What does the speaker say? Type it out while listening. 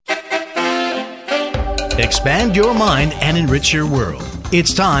Expand your mind and enrich your world.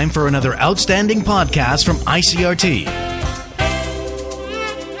 It's time for another outstanding podcast from ICRT.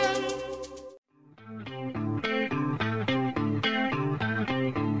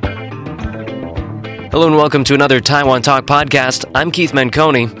 Hello and welcome to another Taiwan Talk podcast. I'm Keith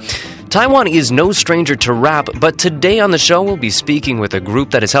Menconi. Taiwan is no stranger to rap, but today on the show we'll be speaking with a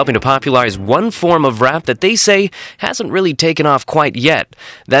group that is helping to popularize one form of rap that they say hasn't really taken off quite yet,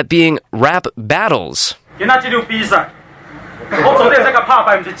 that being rap battles. That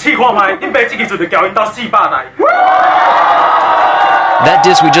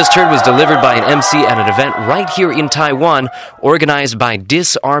diss we just heard was delivered by an MC at an event right here in Taiwan, organized by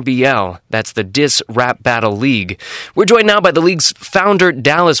Diss RBL. That's the Diss Rap Battle League. We're joined now by the league's founder,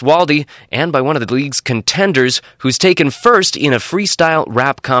 Dallas Waldy, and by one of the league's contenders, who's taken first in a freestyle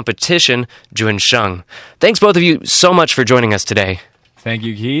rap competition, Jun Sheng. Thanks both of you so much for joining us today. Thank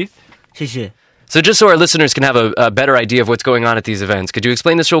you, Keith. 谢谢。 So just so our listeners can have a better idea of what's going on at these events, could you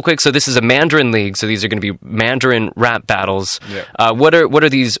explain this real quick? So this is a Mandarin league, so these are going to be Mandarin rap battles. Yeah. What are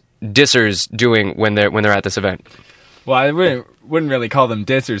these dissers doing when they're at this event? Well, I wouldn't really call them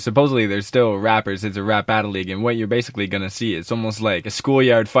dissers. Supposedly, they're still rappers. It's a rap battle league, and what you're basically going to see, it's almost like a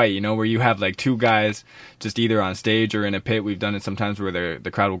schoolyard fight, you know, where you have like two guys just either on stage or in a pit. We've done it sometimes where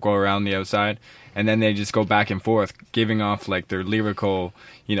the crowd will go around the outside, and then they just go back and forth, giving off like their lyrical,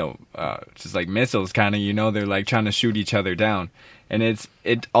 you know, just like missiles, kind of, you know, they're like trying to shoot each other down. And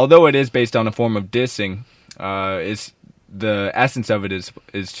although it is based on a form of dissing, it's the essence of it is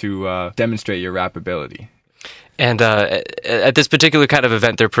to demonstrate your rap ability. And at this particular kind of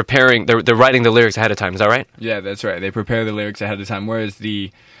event, they're writing the lyrics ahead of time. Is that right? Yeah, that's right. They prepare the lyrics ahead of time. Whereas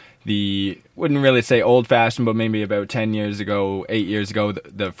the wouldn't really say old fashioned, but maybe about 10 years ago, 8 years ago,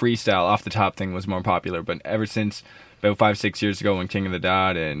 the freestyle off the top thing was more popular. But ever since about 5-6 years ago, when King of the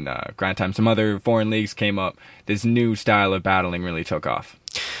Dot and Grand Time, some other foreign leagues came up, this new style of battling really took off.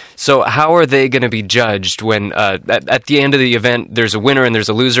 So how are they going to be judged when at the end of the event there's a winner and there's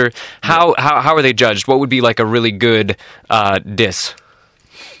a loser? How are they judged? What would be like a really good diss?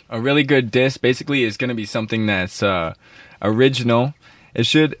 A really good diss basically is going to be something that's original. It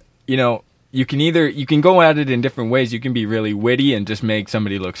should, you know, you can go at it in different ways. You can be really witty and just make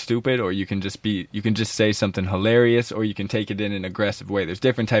somebody look stupid, or you can just say something hilarious, or you can take it in an aggressive way. There's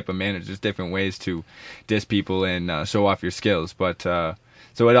different type of manners. There's different ways to diss people and show off your skills, but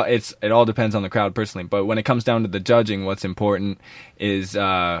so it all depends on the crowd personally. But when it comes down to the judging, what's important is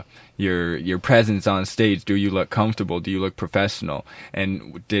your presence on stage. Do you look comfortable? Do you look professional?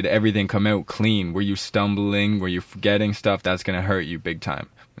 And did everything come out clean? Were you stumbling? Were you forgetting stuff? That's going to hurt you big time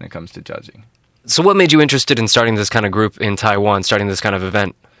when it comes to judging. So what made you interested in starting this kind of group in Taiwan, starting this kind of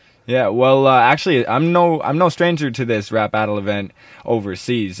event? Yeah, well, actually, I'm no stranger to this rap battle event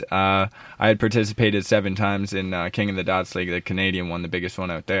overseas. I had participated 7 times in King of the Dots League, the Canadian one, the biggest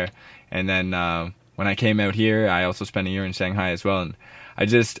one out there. And then when I came out here, I also spent a year in Shanghai as well. And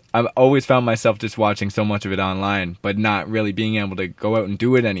I've always found myself just watching so much of it online, but not really being able to go out and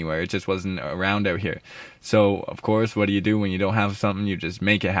do it anywhere. It just wasn't around out here. So, of course, what do you do when you don't have something? You just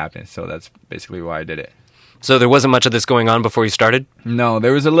make it happen. So that's basically why I did it. So there wasn't much of this going on before you started? No,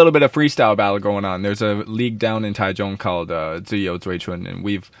 there was a little bit of freestyle battle going on. There's a league down in Taichung called Ziyou Zuichun, and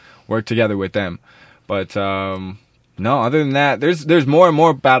we've worked together with them. But no, other than that, there's more and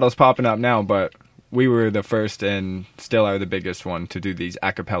more battles popping up now, but we were the first and still are the biggest one to do these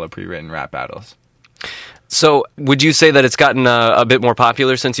a cappella pre-written rap battles. So would you say that it's gotten a bit more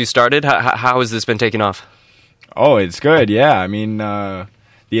popular since you started? How has this been taking off? Oh, it's good, yeah. I mean,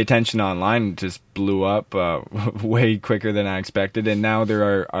 the attention online just blew up way quicker than I expected, and now there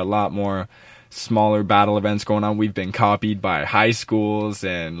are a lot more smaller battle events going on. We've been copied by high schools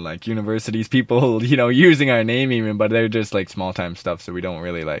and like universities, people, you know, using our name even, but they're just like small time stuff, so we don't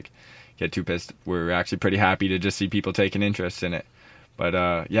really like get too pissed. We're actually pretty happy to just see people taking interest in it.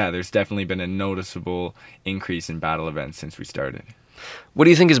 But yeah, there's definitely been a noticeable increase in battle events since we started. What do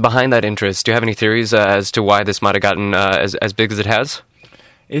you think is behind that interest? Do you have any theories as to why this might have gotten as big as it has?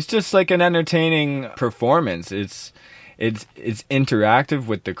 It's just like an entertaining performance. It's interactive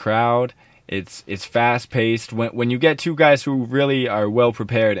with the crowd. It's fast paced. When you get two guys who really are well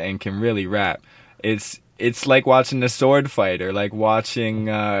prepared and can really rap, it's like watching a sword fight or like watching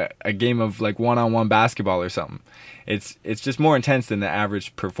a game of like one-on-one basketball or something. It's just more intense than the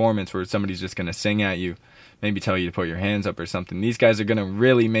average performance where somebody's just gonna sing at you, maybe tell you to put your hands up or something. These guys are gonna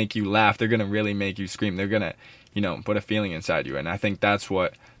really make you laugh. They're gonna really make you scream. They're gonna, you know, put a feeling inside you, and I think that's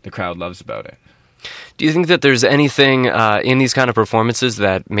what the crowd loves about it. Do you think that there's anything in these kind of performances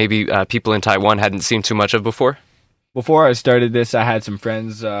that maybe people in Taiwan hadn't seen too much of before? Before I started this, I had some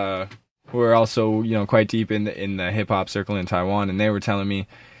friends who are also, you know, quite deep in the hip hop circle in Taiwan, and they were telling me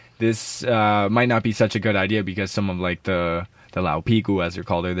this might not be such a good idea because some of like the Lao Pigu, as they're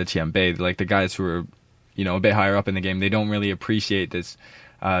called, or the Qianbei, like the guys who are, you know, a bit higher up in the game, they don't really appreciate this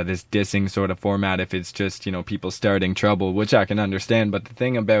this dissing sort of format if it's just, you know, people starting trouble, which I can understand. But the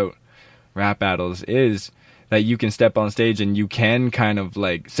thing about rap battles is that you can step on stage and you can kind of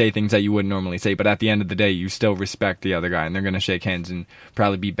like say things that you wouldn't normally say, but at the end of the day, you still respect the other guy, and they're going to shake hands and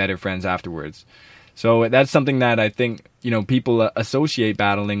probably be better friends afterwards. So that's something that I think, you know, people associate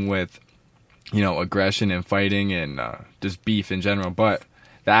battling with, you know, aggression and fighting and just beef in general. But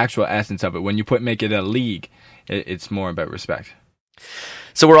the actual essence of it, when you make it a league, it's more about respect.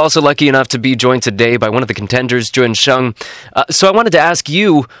 So we're also lucky enough to be joined today by one of the contenders, Jun Sheng. So I wanted to ask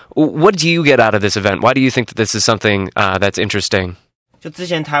you, what do you get out of this event? Why do you think that this is something that's interesting? 就之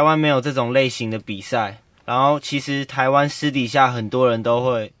前台湾没有这种类型的比赛，然后其实台湾私底下很多人都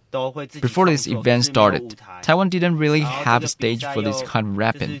会 Before this event started, Taiwan didn't really have a stage for this kind of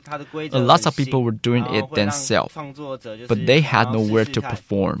rapping. A lot of people were doing it themselves, but they had nowhere to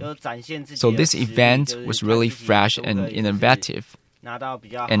perform. So this event was really fresh and innovative,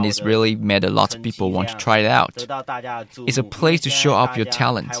 and it's really made a lot of people want to try it out. It's a place to show off your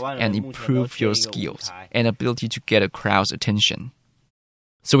talent and improve your skills and ability to get a crowd's attention.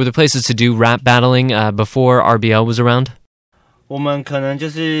 So were there places to do rap battling before RBL was around? 我们可能就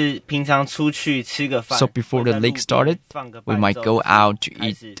是平常出去吃个饭 So before the league started, we might go out to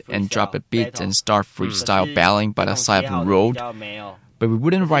eat and drop a beat and start freestyle battling by the side of the road. But we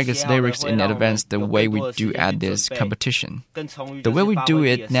wouldn't write its lyrics in advance the way we do at this competition. The way we do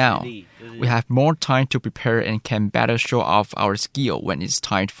it now, we have more time to prepare and can better show off our skill when it's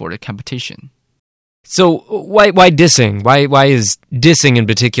time for the competition. So why dissing? Why is dissing in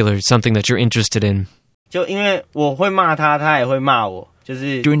particular something that you're interested in? 就因为我会骂他，他也会骂我，就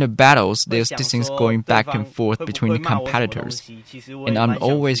是 During the battles, there's distance going back and forth between the competitors, and I'm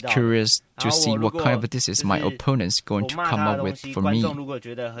always curious to see what kind of disses my opponent's going to come up with for me.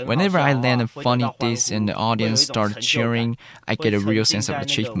 Whenever I land a funny diss and the audience starts cheering, I get a real sense of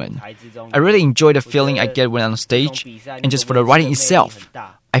achievement. I really enjoy the feeling I get when I'm on stage, and just for the writing itself,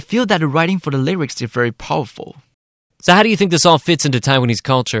 I feel that the writing for the lyrics is very powerful. So how do you think this all fits into Taiwanese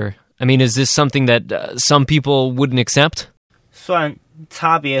culture? I mean, is this something that some people wouldn't accept? 算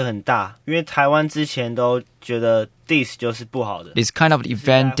差别很大，因为台湾之前都觉得 diss 就是不好的。 This kind of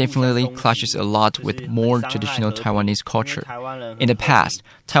event definitely clashes a lot with more traditional Taiwanese culture. In the past,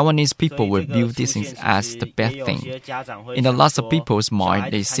 Taiwanese people would view dissing as the bad thing. In a lot of people's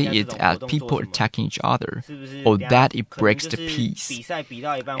mind, they see it as people attacking each other, or that it breaks the peace.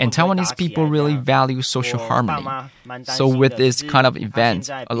 And Taiwanese people really value social harmony. So with this kind of event,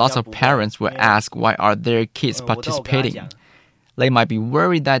 a lot of parents will ask why are their kids participating. They might be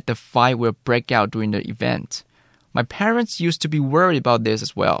worried that the fight will break out during the event. My parents used to be worried about this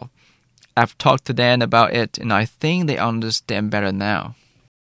as well. I've talked to them about it, and I think they understand better now.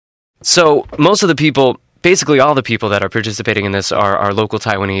 So most of the people, basically all the people that are participating in this are local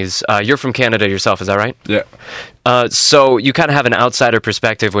Taiwanese. You're from Canada yourself, is that right? Yeah. So you kind of have an outsider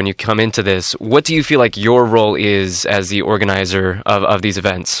perspective when you come into this. What do you feel like your role is as the organizer of these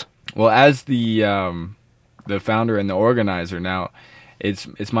events? Well, as the founder and the organizer now,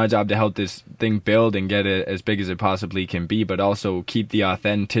 it's my job to help this thing build and get it as big as it possibly can be, but also keep the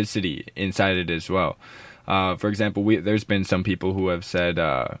authenticity inside it as well. For example, there's been some people who have said,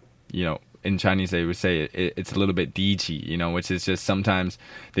 you know, in Chinese they would say it's a little bit dichi, you know, which is just sometimes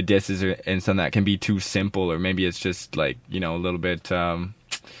the disses and some that can be too simple, or maybe it's just like, you know, a little bit,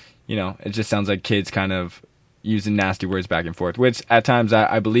 you know, it just sounds like kids kind of using nasty words back and forth, which at times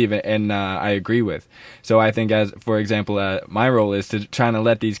I believe it and I agree with. So I think, as for example, my role is to trying to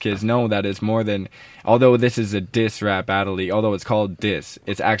let these kids know that it's more than, although this is a diss rap battle league, although it's called diss,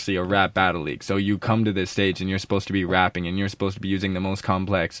 it's actually a rap battle league. So you come to this stage and you're supposed to be rapping and you're supposed to be using the most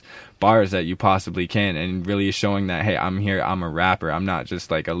complex bars that you possibly can, and really showing that, hey, I'm here, I'm a rapper, I'm not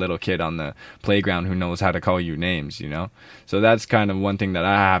just like a little kid on the playground who knows how to call you names, you know? So that's kind of one thing that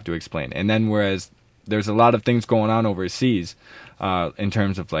I have to explain. And then whereas there's a lot of things going on overseas in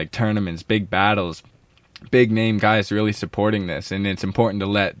terms of like tournaments, big battles, big name guys really supporting this. And it's important to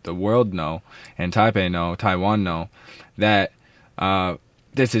let the world know, and Taipei know, Taiwan know, that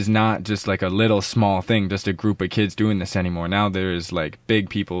this is not just like a little small thing, just a group of kids doing this anymore. Now there's like big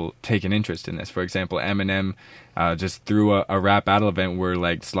people taking interest in this. For example, Eminem just threw a rap battle event where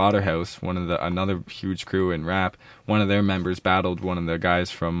like Slaughterhouse, another huge crew in rap, one of their members battled one of the guys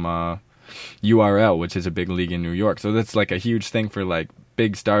from URL, which is a big league in New York. So that's like a huge thing for like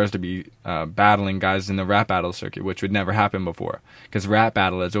big stars to be battling guys in the rap battle circuit, which would never happen before. Because rap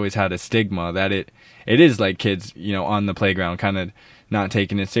battle has always had a stigma that it is like kids, on the playground, kind of not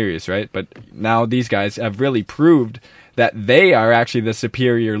taking it serious, right? But now these guys have really proved that they are actually the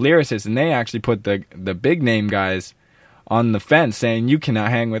superior lyricists, and they actually put the big name guys on the fence, saying you cannot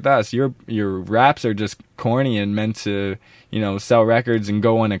hang with us. Your raps are just corny and meant to, sell records and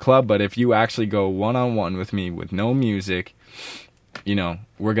go in a club. But if you actually go one-on-one with me with no music,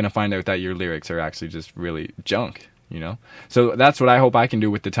 we're gonna find out that your lyrics are actually just really junk. So that's what I hope I can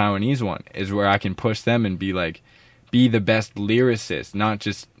do with the Taiwanese one, is where I can push them and be the best lyricist, not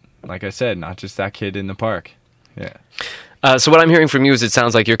just, like I said, not just that kid in the park. Yeah. So what I'm hearing from you is it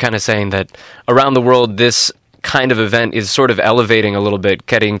sounds like you're kind of saying that around the world, this kind of event is sort of elevating a little bit,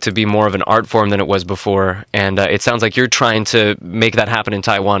 getting to be more of an art form than it was before. And it sounds like you're trying to make that happen in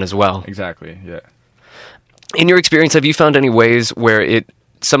Taiwan as well. Exactly, yeah. In your experience, have you found any ways where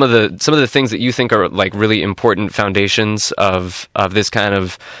some of the things that you think are like really important foundations of this kind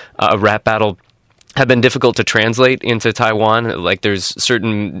of rap battle have been difficult to translate into Taiwan? Like there's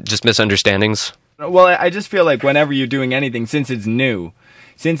certain just misunderstandings? Well, I just feel like whenever you're doing anything, since it's new,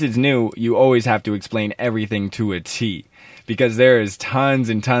 you always have to explain everything to a T. Because there is tons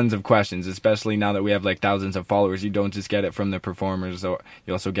and tons of questions, especially now that we have like thousands of followers. You don't just get it from the performers, or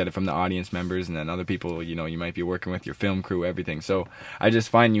you also get it from the audience members, and then other people, you might be working with your film crew, everything. So I just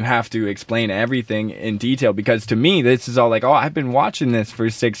find you have to explain everything in detail, because to me, this is all like, oh, I've been watching this for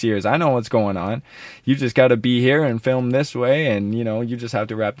 6 years. I know what's going on. You just got to be here and film this way, and, you just have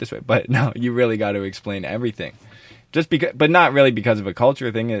to rap this way. But no, you really got to explain everything. But not really because of a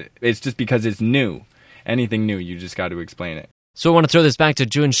culture thing. It's just because it's new. Anything new, you just got to explain it. So I want to throw this back to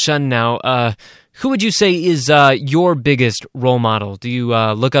Jun Shen now. Who would you say is your biggest role model? Do you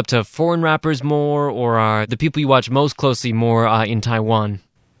look up to foreign rappers more, or are the people you watch most closely more in Taiwan?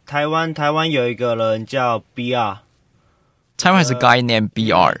 台湾有一个人叫 BR. Taiwan has a guy named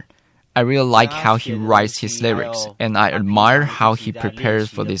BR. I really like how he writes his lyrics, and I admire how he prepares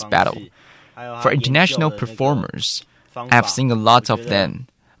for this battle. For international performers, I've seen a lot of them.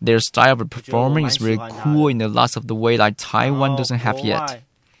 Their style of performing is really cool in a lot of the way like Taiwan doesn't have yet.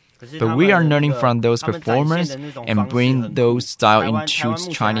 But we are learning from those performers and bring those style into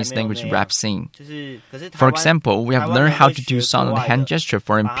Chinese language rap scene. For example, we have learned how to do some of the hand gesture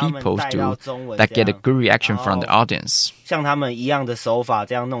foreign people do that get a good reaction from the audience. 像他们一样的手法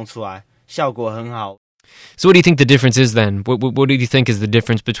这样弄出来，效果很好。 So what do you think the difference is then? What do you think is the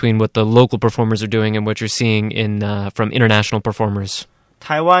difference between what the local performers are doing and what you're seeing from international performers?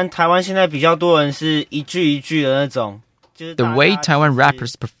 台湾现在比较多人是一句一句的那种。 The way Taiwan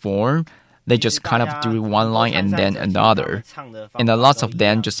rappers perform, they just kind of do one line and then another. And a lot of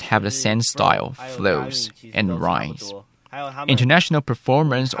them just have the same style, flows, and rhymes. International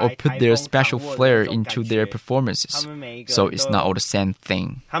performers all put their special flair into their performances, so it's not all the same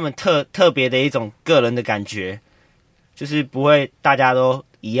thing. 他们特别的一种个人的感觉，就是不会大家都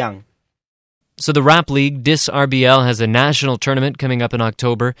一样。 So the Rap League, DIS RBL, has a national tournament coming up in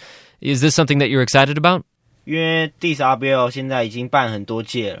October. Is this something that you're excited about? 因为 DIS RBL 现在已经办很多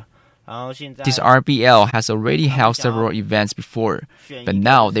届了，然后现在 DIS RBL has already held several events before, but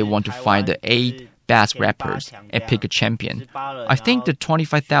now they want to find the 8 best rappers and pick a champion. I think the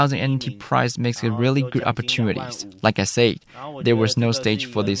 25,000 NT prize makes a really good opportunity. Like I said, there was no stage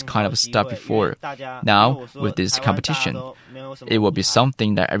for this kind of stuff before. Now, with this competition, it will be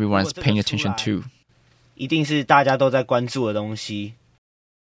something that everyone is paying attention to. 一定是大家都在关注的东西。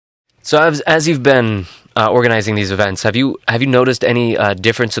 So as you've been organizing these events, have you noticed any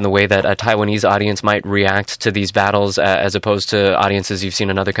difference in the way that a Taiwanese audience might react to these battles as opposed to audiences you've seen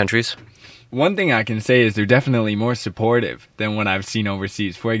in other countries? One thing I can say is they're definitely more supportive than what I've seen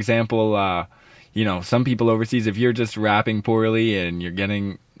overseas. For example, some people overseas, if you're just rapping poorly and you're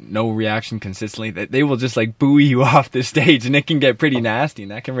getting no reaction consistently, they will just like boo you off the stage, and it can get pretty nasty,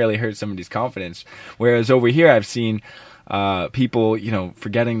 and that can really hurt somebody's confidence. Whereas over here, I've seen people,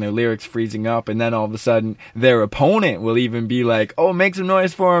 forgetting their lyrics, freezing up, and then all of a sudden their opponent will even be like, oh, make some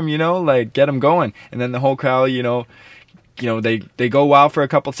noise for him, like get him going. And then the whole crowd, they go wild for a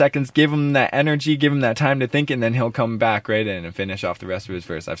couple seconds, give him that energy, give him that time to think, and then he'll come back right in and finish off the rest of his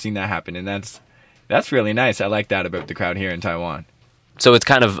verse. I've seen that happen, and that's really nice. I like that about the crowd here in Taiwan. So it's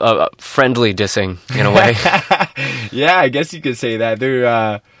kind of friendly dissing in a way. Yeah, I guess you could say that.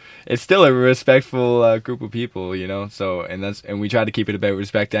 They're it's still a respectful group of people, So and we try to keep it about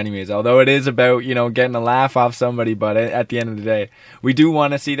respect, anyways. Although it is about getting a laugh off somebody, but at the end of the day, we do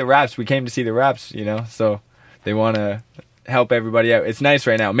want to see the raps. We came to see the raps, So they want to help everybody out. It's nice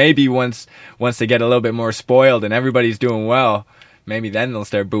right now. Maybe once they get a little bit more spoiled and everybody's doing well, maybe then they'll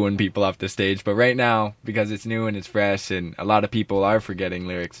start booing people off the stage. But right now, because it's new and it's fresh, and a lot of people are forgetting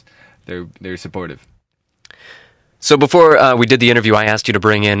lyrics, they're supportive. So before we did the interview, I asked you to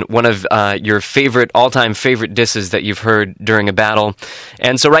bring in one of your all-time favorite disses that you've heard during a battle.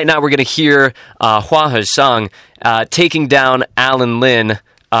 And so right now we're going to hear Hua Heshang taking down Alan Lin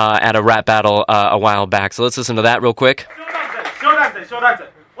at a rap battle a while back. So let's listen to that real quick.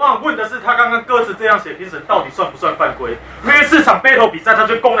 我想问的是，他刚刚歌词这样写，评审到底算不算犯规？明明是场 battle 比赛，他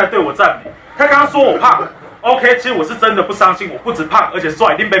就公然对我赞美。他刚刚说我胖 ，OK， 其实我是真的不伤心，我不止胖，而且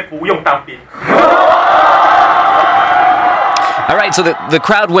帅，一定被不用当兵。All right, so the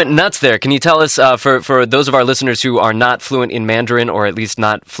crowd went nuts there. Can you tell us, for those of our listeners who are not fluent in Mandarin, or at least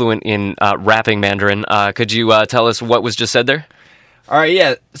not fluent in rapping Mandarin, could you tell us what was just said there? All right,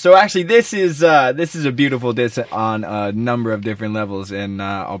 yeah. So actually, this is a beautiful diss on a number of different levels, and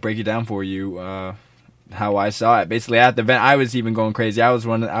I'll break it down for you how I saw it. Basically, at the event, I was even going crazy. I was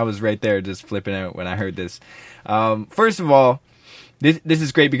right there, just flipping out when I heard this. First of all, this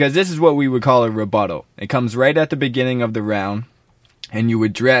is great because this is what we would call a rebuttal. It comes right at the beginning of the round, and you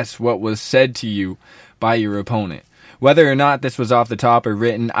address what was said to you by your opponent. Whether or not this was off the top or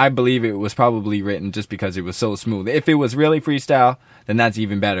written, I believe it was probably written just because it was so smooth. If it was really freestyle, then that's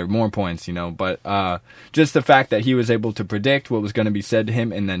even better. More points, you know. But just the fact that he was able to predict what was going to be said to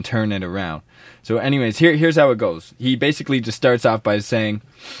him and then turn it around. So anyways, here's how it goes. He basically just starts off by saying,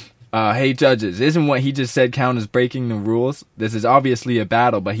 hey judges, isn't what he just said count as breaking the rules? This is obviously a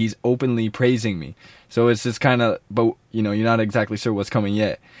battle, but he's openly praising me. So it's just kind of, but you know, you're not exactly sure what's coming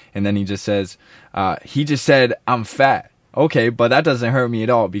yet. And then he just says, he just said, I'm fat. Okay, but that doesn't hurt me at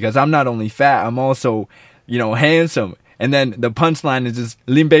all because I'm not only fat, I'm also, you know, handsome. And then the punchline is just,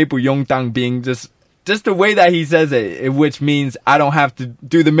 Lin Bei Bu Yong Dang Bing, just the way that he says it, which means I don't have to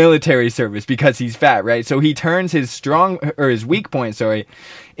do the military service because he's fat, right? So he turns his weak point,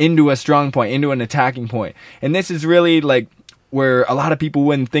 into a strong point, into an attacking point. And this is really like where a lot of people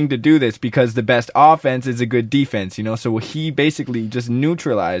wouldn't think to do this because the best offense is a good defense, you know? So he basically just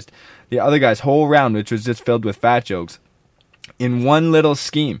neutralized the other guy's whole round, which was just filled with fat jokes, in one little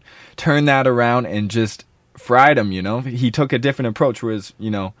scheme. Turned that around and just fried him, you know? He took a different approach, whereas,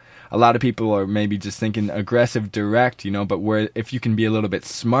 you know, a lot of people are maybe just thinking aggressive, direct, you know, but where if you can be a little bit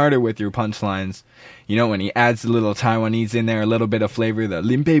smarter with your punchlines, you know, when he adds a little Taiwanese in there, a little bit of flavor, the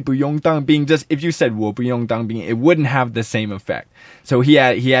Lin Bei Bu Yong Dang Bing, just if you said Wo Bu Yong Dang Bing, it wouldn't have the same effect. So he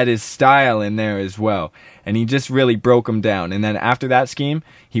had his style in there as well, and he just really broke him down. And then after that scheme,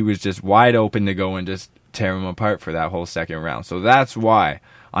 he was just wide open to go and just tear him apart for that whole second round. So that's why,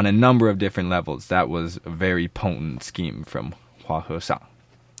 on a number of different levels, that was a very potent scheme from Hua Heshang.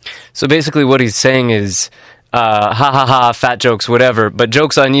 So basically what he's saying is, ha ha ha, fat jokes, whatever, but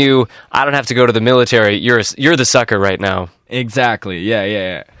joke's on you, I don't have to go to the military, you're the sucker right now. Exactly,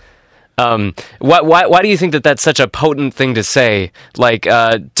 yeah. Why do you think that that's such a potent thing to say? Like,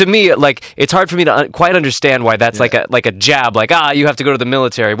 to me, like, it's hard for me to quite understand why that's like a jab, like, you have to go to the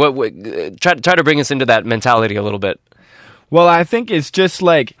military. Try to bring us into that mentality a little bit. Well, I think it's just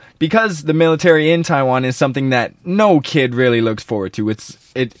like, because the military in Taiwan is something that no kid really looks forward to.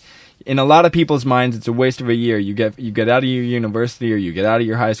 In a lot of people's minds, it's a waste of a year. You get out of your university or you get out of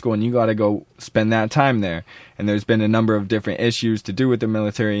your high school and you got to go spend that time there. And there's been a number of different issues to do with the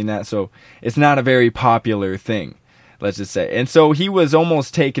military and that, so it's not a very popular thing, let's just say. And so he was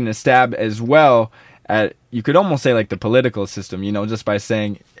almost taking a stab as well at, you could almost say, like the political system, you know, just by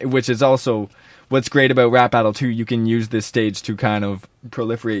saying, which is also what's great about Rap Battle 2, you can use this stage to kind of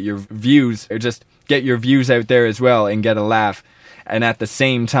proliferate your views, or just get your views out there as well and get a laugh, and at the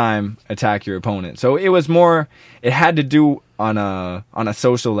same time attack your opponent. So it was more, it had to do on a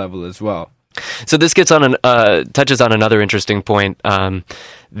social level as well. So this gets on touches on another interesting point,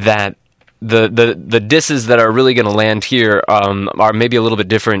 that the disses that are really going to land here are maybe a little bit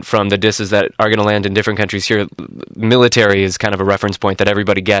different from the disses that are going to land in different countries here. Military is kind of a reference point that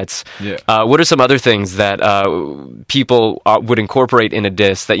everybody gets. Yeah. What are some other things that people would incorporate in a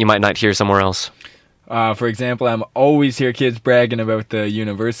diss that you might not hear somewhere else? For example, I'm always hear kids bragging about the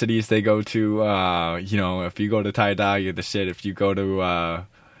universities they go to. You know, if you go to Taida, you're the shit. If you go to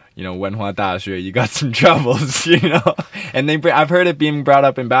Wenhua Daxue, you got some troubles, you know? And I've heard it being brought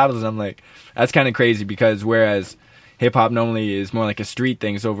up in battles, and I'm like, that's kind of crazy, because whereas hip-hop normally is more like a street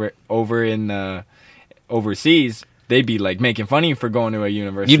thing, so over in overseas, they'd be like making fun of you for going to a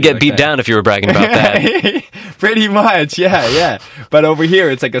university. You'd get like beat that. Down if you were bragging about that. Pretty much, yeah. But over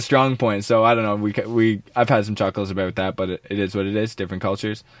here, it's like a strong point, so I don't know, I've had some chuckles about that, but it is what it is, different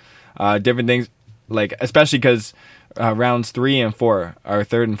cultures, different things. like especially because rounds 3 and 4, our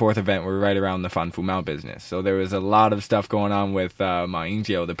third and fourth event, were right around the Fan Fu Mao business. So there was a lot of stuff going on with Ma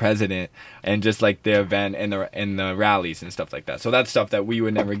Ying-jeou, the president, and just like the event and the rallies and stuff like that. So that's stuff that we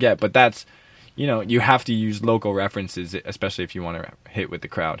would never get. But that's, you have to use local references, especially if you want to hit with the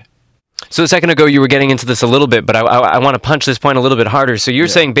crowd. So a second ago you were getting into this a little bit, but I want to punch this point a little bit harder. So you're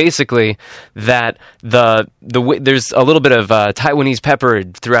saying basically that there's a little bit of Taiwanese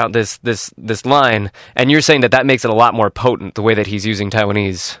peppered throughout this line, and you're saying that makes it a lot more potent, the way that he's using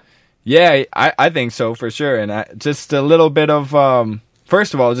Taiwanese. Yeah, I think so for sure, and just a little bit of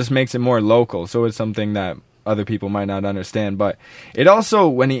first of all, it just makes it more local, so it's something that other people might not understand. But it also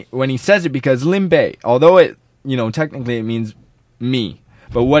when he says it, because Lin Bei, although it technically it means me.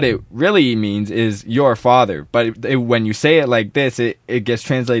 But what it really means is your father. But when you say it like this, it gets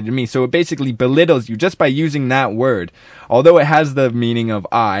translated to me. So it basically belittles you just by using that word. Although it has the meaning of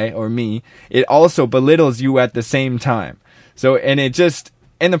I or me, it also belittles you at the same time. So, and it just,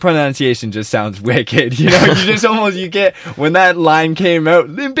 and the pronunciation just sounds wicked. You just you get, when that line came out,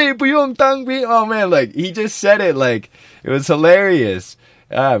 Lin Bei不用当兵, oh man, like, he just said it like, it was hilarious.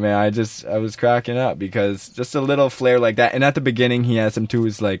 Ah, man, I was cracking up because just a little flair like that. And at the beginning, he has some too,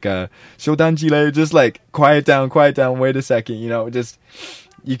 is like, 休单机嘞, just like, quiet down, wait a second, just,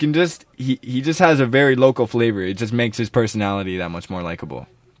 you can just, he just has a very local flavor. It just makes his personality that much more likable.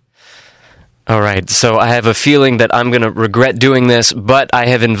 All right, so I have a feeling that I'm going to regret doing this, but I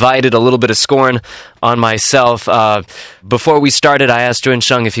have invited a little bit of scorn on myself. Before we started, I asked Jun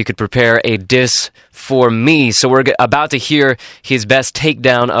Sheng if he could prepare a diss for me. So we're about to hear his best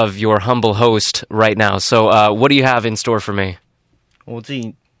takedown of your humble host right now. So what do you have in store for me? 我自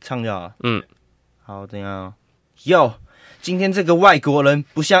己唱就好了。好，等一下哦。Yo， 今天这个外国人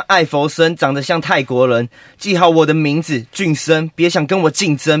不像艾佛森，长得像泰国人。记好我的名字俊生，别想跟我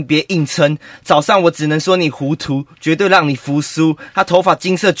竞争，别硬撑。早上我只能说你糊涂，绝对让你服输。他头发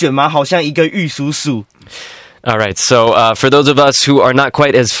金色卷毛，好像一个玉叔叔。All right, so for those of us who are not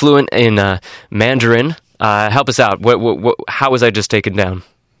quite as fluent in Mandarin, help us out. How was I just taken down?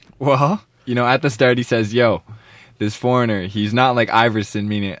 Well, at the start he says, yo, this foreigner, he's not like Iverson,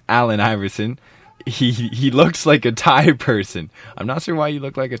 meaning Allen Iverson. He looks like a Thai person. I'm not sure why you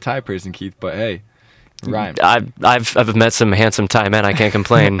look like a Thai person, Keith, but hey, rhyme. I've met some handsome Thai men. I can't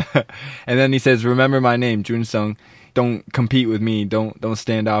complain. And then he says, remember my name, Jun Sheng. Don't compete with me. Don't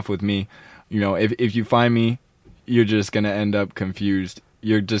stand off with me. If you find me, you're just going to end up confused.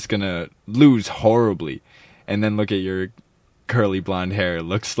 You're just going to lose horribly. And then look at your curly blonde hair. It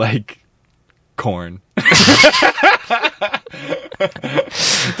looks like corn.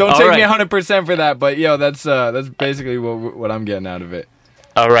 Don't take me 100% for that, but that's basically what I'm getting out of it.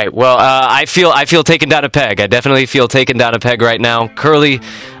 All right. Well, I feel taken down a peg. I definitely feel taken down a peg right now. Curly,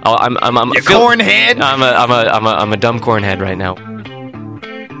 I'm a cornhead. I'm a dumb cornhead right now.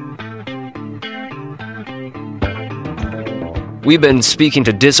 We've been speaking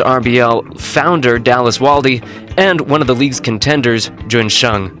to DIS RBL founder Dallas Waldy and one of the league's contenders, Jun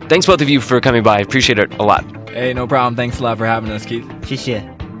Sheng. Thanks both of you for coming by. I appreciate it a lot. Hey, no problem. Thanks a lot for having us, Keith. 谢谢。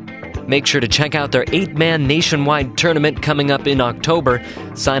 Make sure to check out their 8-man nationwide tournament coming up in October.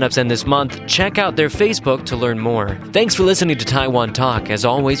 Sign-ups end this month. Check out their Facebook to learn more. Thanks for listening to Taiwan Talk. As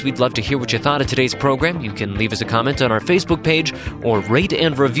always, we'd love to hear what you thought of today's program. You can leave us a comment on our Facebook page or rate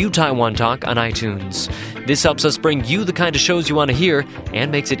and review Taiwan Talk on iTunes. This helps us bring you the kind of shows you want to hear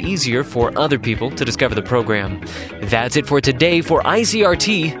and makes it easier for other people to discover the program. That's it for today. For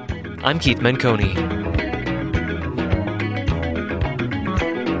ICRT, I'm Keith Menconi.